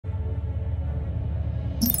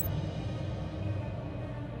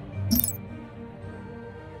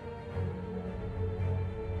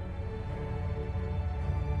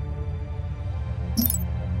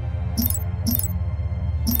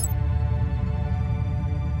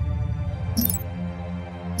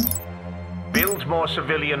build more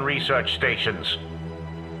civilian research stations.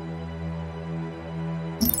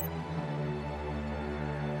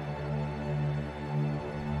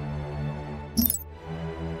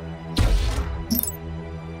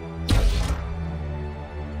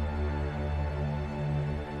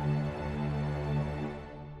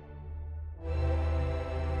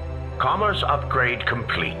 Commerce upgrade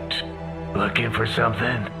complete. Looking for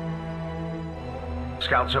something?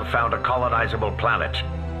 Scouts have found a colonizable planet.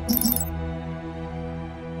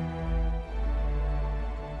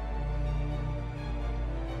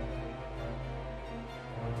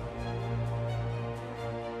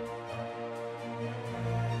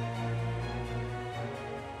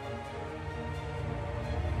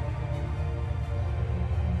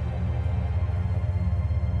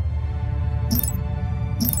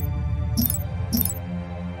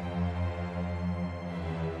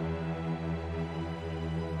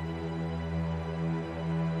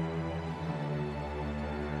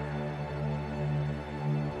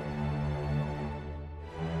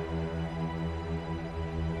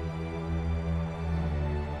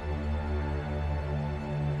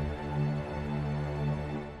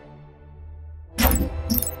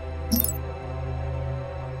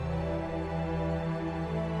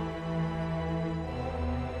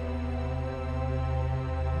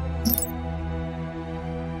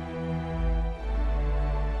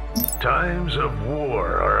 Times of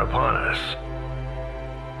war are upon us.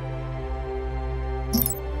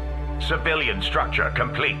 Civilian structure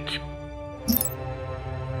complete.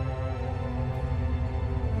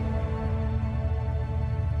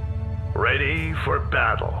 Ready for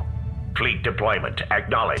battle. Fleet deployment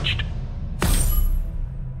acknowledged.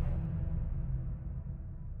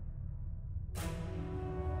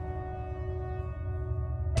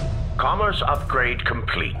 Commerce upgrade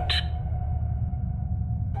complete.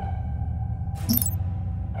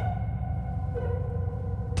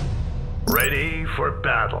 Ready for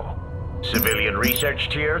battle. Civilian research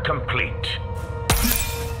tier complete.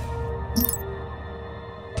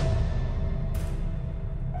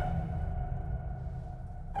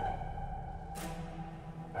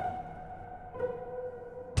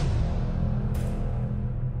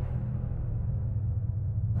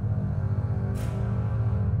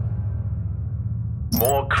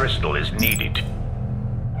 More crystal is needed.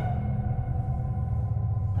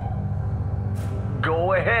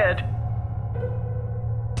 Go ahead.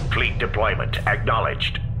 Fleet deployment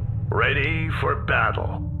acknowledged. Ready for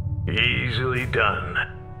battle. Easily done.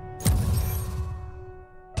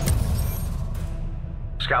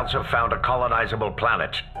 Scouts have found a colonizable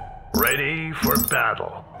planet. Ready for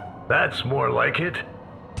battle. That's more like it.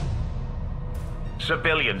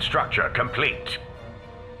 Civilian structure complete.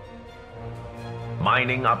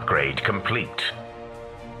 Mining upgrade complete.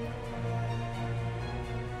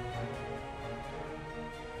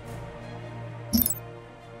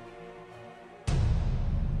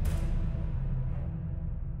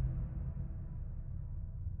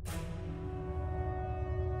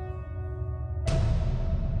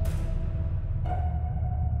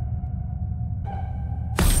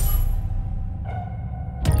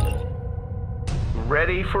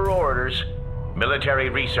 Ready for orders. Military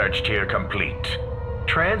research tier complete.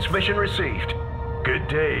 Transmission received. Good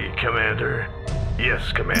day, Commander.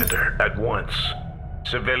 Yes, Commander. At once.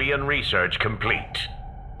 Civilian research complete.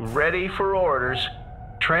 Ready for orders.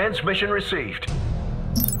 Transmission received.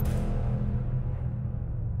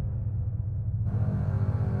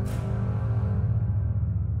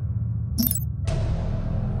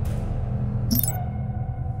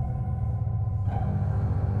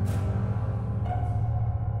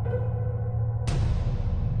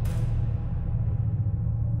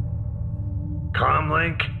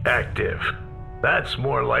 Comlink active. That's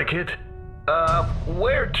more like it.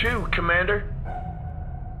 Where to, Commander?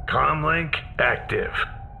 Comlink active.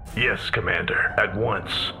 Yes, Commander. At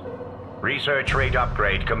once. Research rate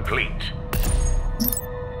upgrade complete.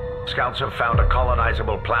 Scouts have found a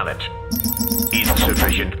colonizable planet.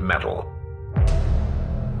 Insufficient metal.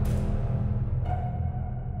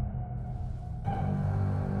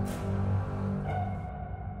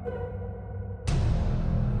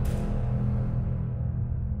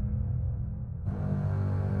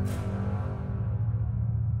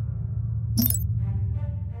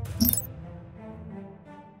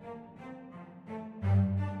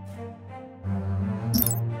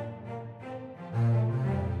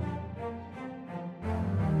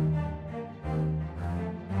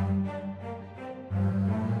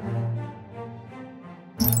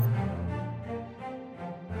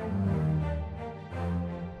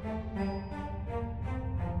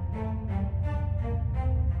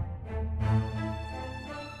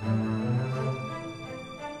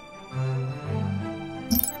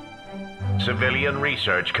 Civilian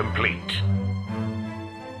research complete.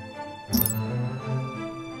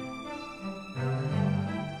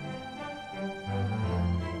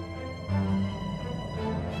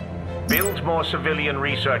 Build more civilian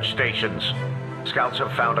research stations. Scouts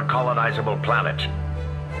have found a colonizable planet.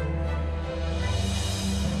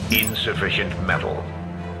 Insufficient metal.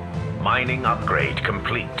 Mining upgrade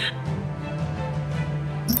complete.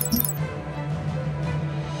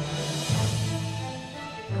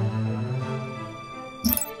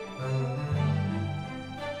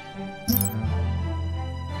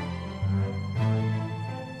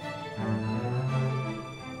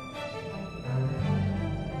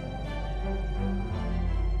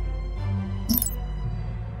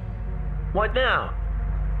 What now?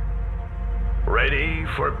 Ready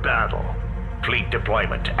for battle. Fleet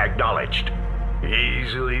deployment acknowledged.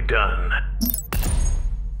 Easily done.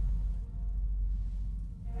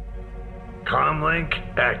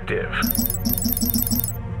 Comlink active.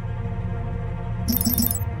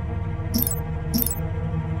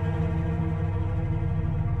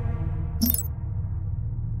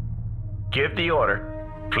 Give the order.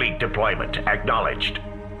 Fleet deployment acknowledged.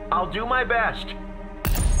 I'll do my best.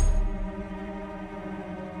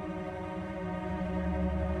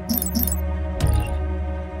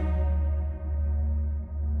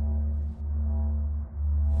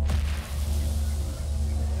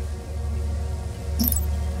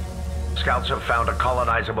 Scouts have found a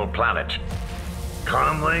colonizable planet.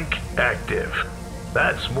 Comlink active.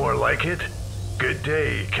 That's more like it. Good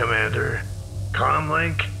day, Commander.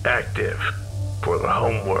 Comlink active. For the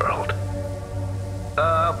homeworld.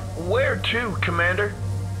 Where to, Commander?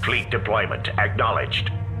 Fleet deployment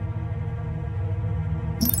acknowledged.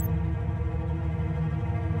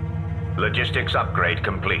 Logistics upgrade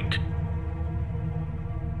complete.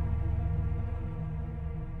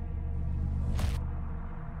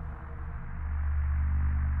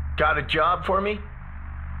 Got a job for me?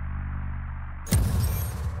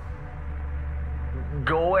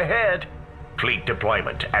 Go ahead. Fleet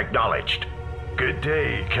deployment acknowledged. Good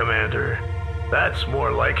day, Commander. That's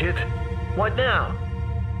more like it. What now?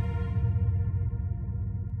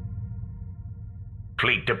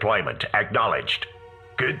 Fleet deployment acknowledged.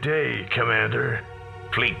 Good day, Commander.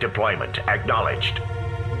 Fleet deployment acknowledged.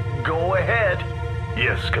 Go ahead.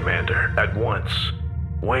 Yes, Commander, at once.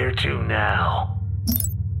 Where to now?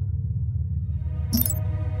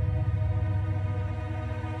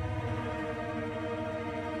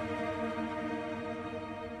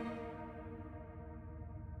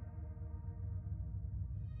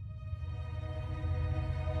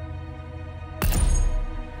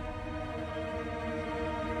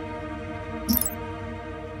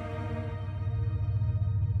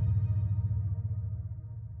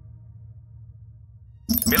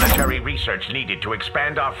 Military research needed to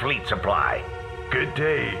expand our fleet supply. Good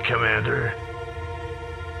day, Commander.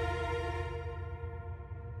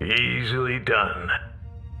 Easily done.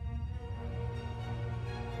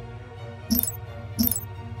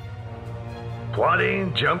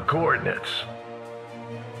 Plotting jump coordinates.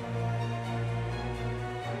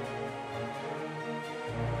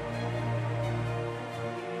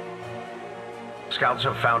 Scouts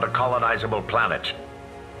have found a colonizable planet.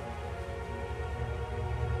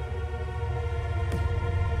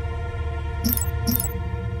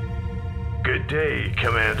 Good day,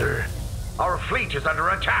 Commander. Our fleet is under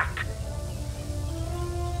attack.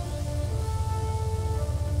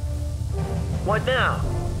 What now?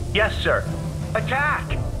 Yes, sir.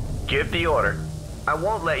 Attack! Give the order. I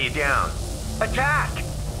won't let you down. Attack!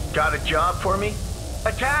 Got a job for me?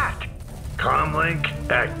 Attack! Comlink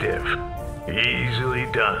active.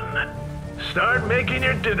 Easily done. Start making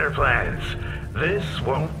your dinner plans. This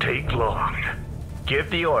won't take long. Give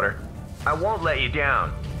the order. I won't let you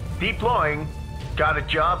down. Deploying. Got a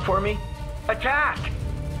job for me? Attack!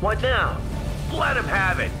 What now? Let him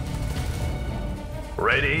have it.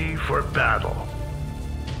 Ready for battle.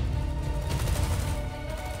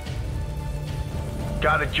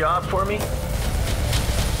 Got a job for me?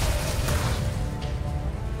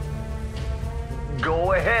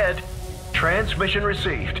 Go ahead. Transmission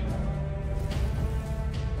received.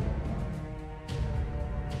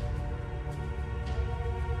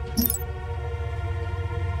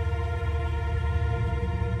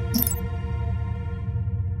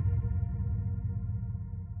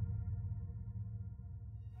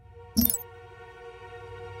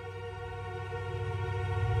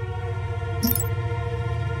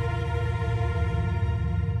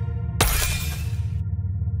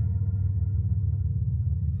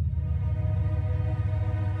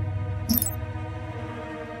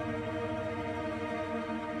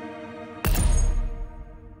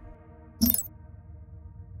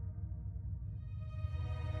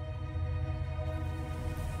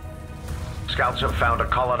 Scouts have found a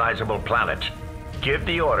colonizable planet. Give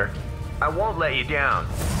the order. I won't let you down.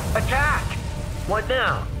 Attack! What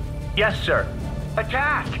now? Yes, sir.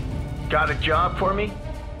 Attack! Got a job for me?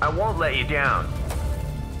 I won't let you down.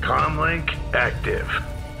 Comlink active.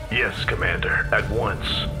 Yes, Commander, at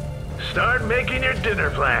once. Start making your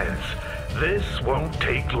dinner plans. This won't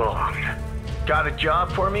take long. Got a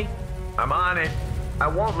job for me? I'm on it. I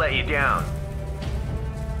won't let you down.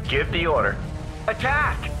 Give the order.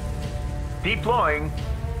 Attack! Deploying.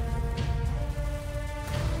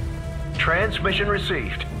 Transmission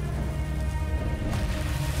received.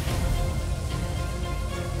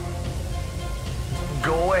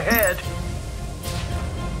 Go ahead.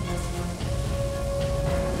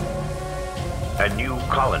 A new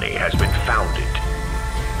colony has been founded.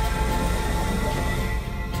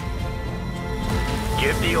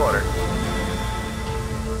 Give the order.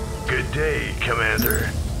 Good day, Commander.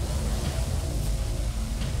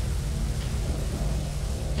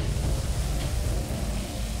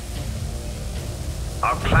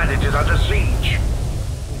 Our planet is under siege.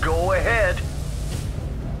 Go ahead.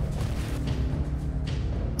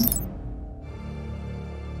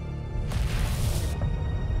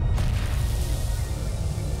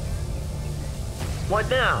 What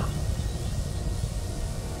now?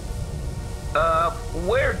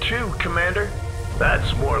 Where to, Commander?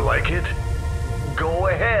 That's more like it. Go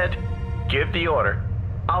ahead. Give the order.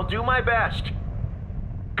 I'll do my best.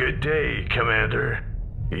 Good day, Commander.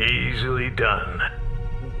 Easily done.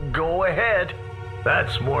 Go ahead.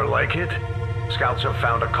 That's more like it. Scouts have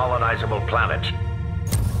found a colonizable planet.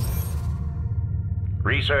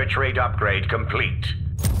 Research rate upgrade complete.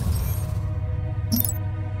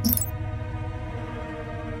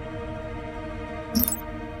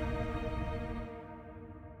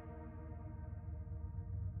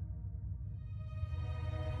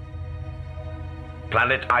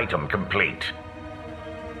 Planet item complete.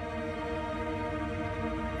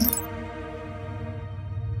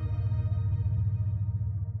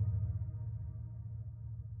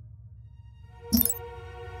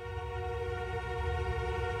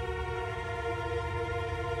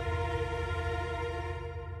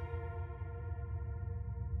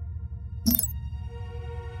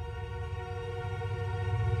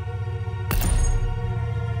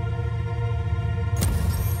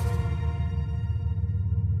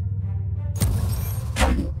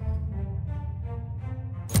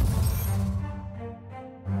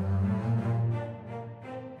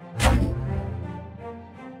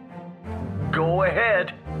 Go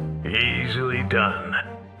ahead. Easily done.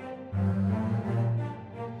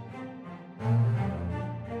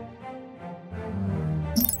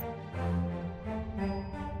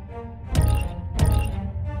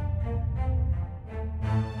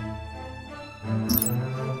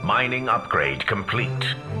 Mining upgrade complete.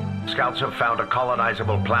 Scouts have found a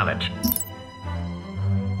colonizable planet.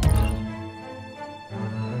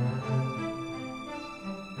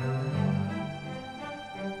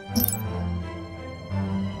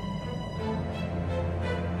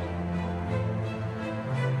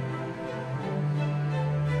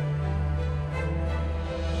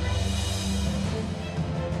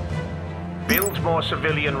 Build more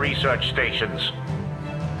civilian research stations.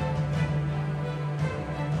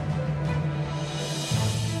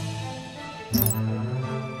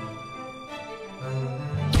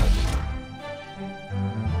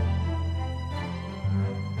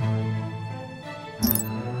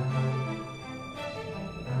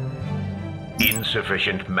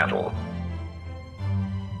 Insufficient metal.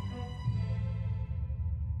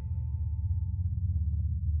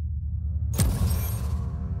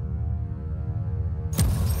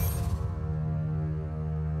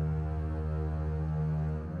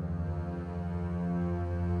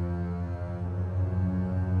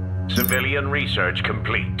 Civilian research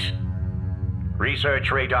complete.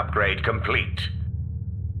 Research rate upgrade complete.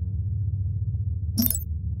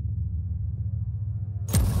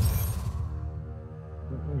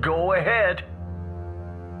 Go ahead.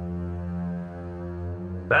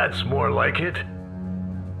 That's more like it.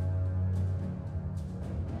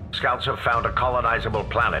 Scouts have found a colonizable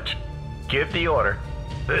planet. Give the order.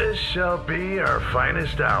 This shall be our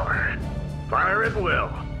finest hour. Fire at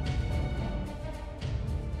will.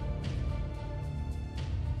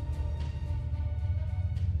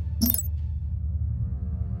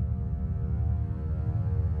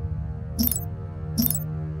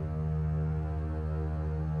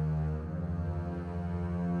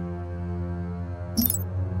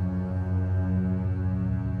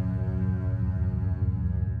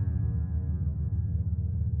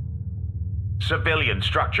 Civilian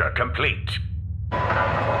structure complete.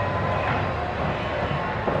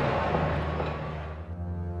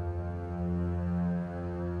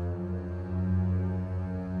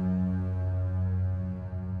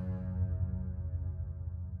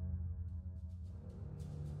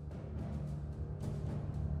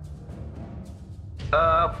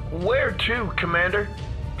 Where to, Commander?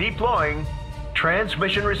 Deploying.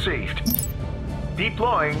 Transmission received.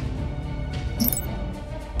 Deploying.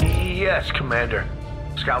 Yes, Commander.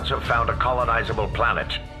 Scouts have found a colonizable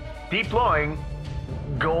planet. Deploying.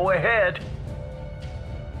 Go ahead.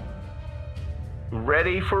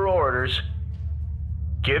 Ready for orders.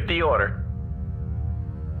 Give the order.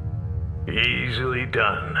 Easily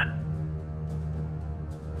done.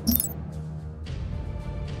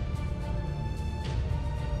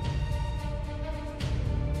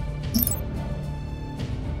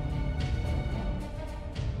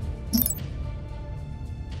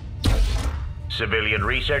 Civilian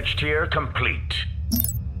research tier complete.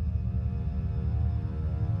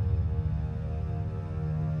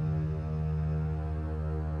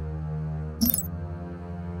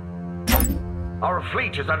 Our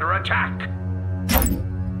fleet is under attack.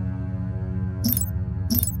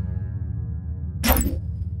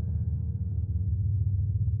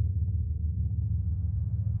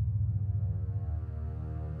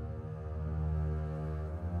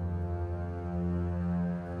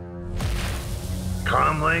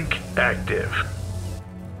 Comlink active.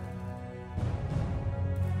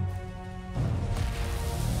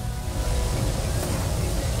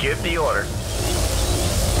 Give the order.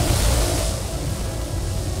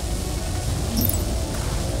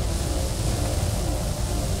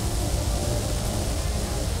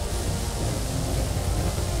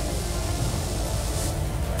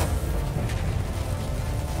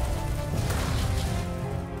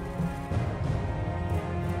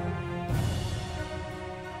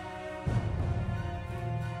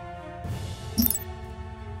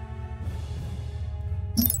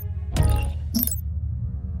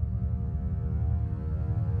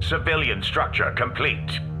 Civilian structure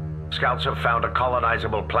complete. Scouts have found a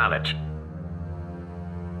colonizable planet.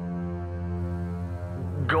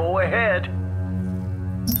 Go ahead.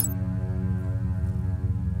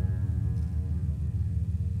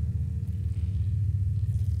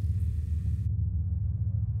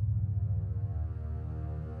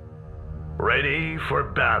 Ready for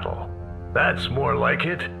battle. That's more like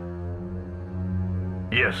it.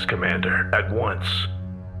 Yes, Commander, at once.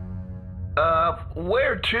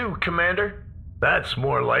 Where to, Commander? That's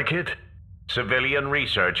more like it. Civilian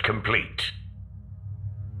research complete.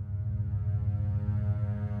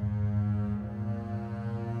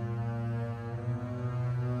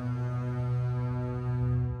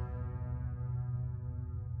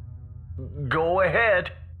 Go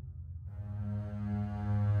ahead.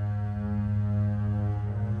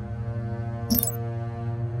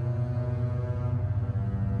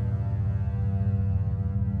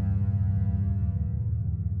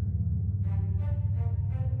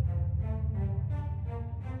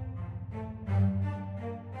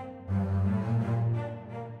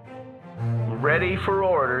 Ready for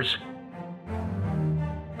orders.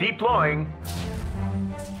 Deploying.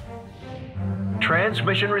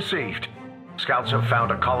 Transmission received. Scouts have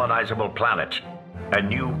found a colonizable planet. A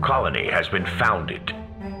new colony has been founded.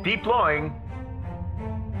 Deploying.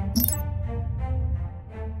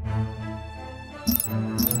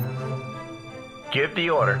 Give the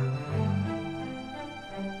order.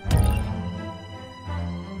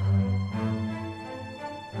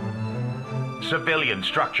 Civilian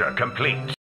structure complete.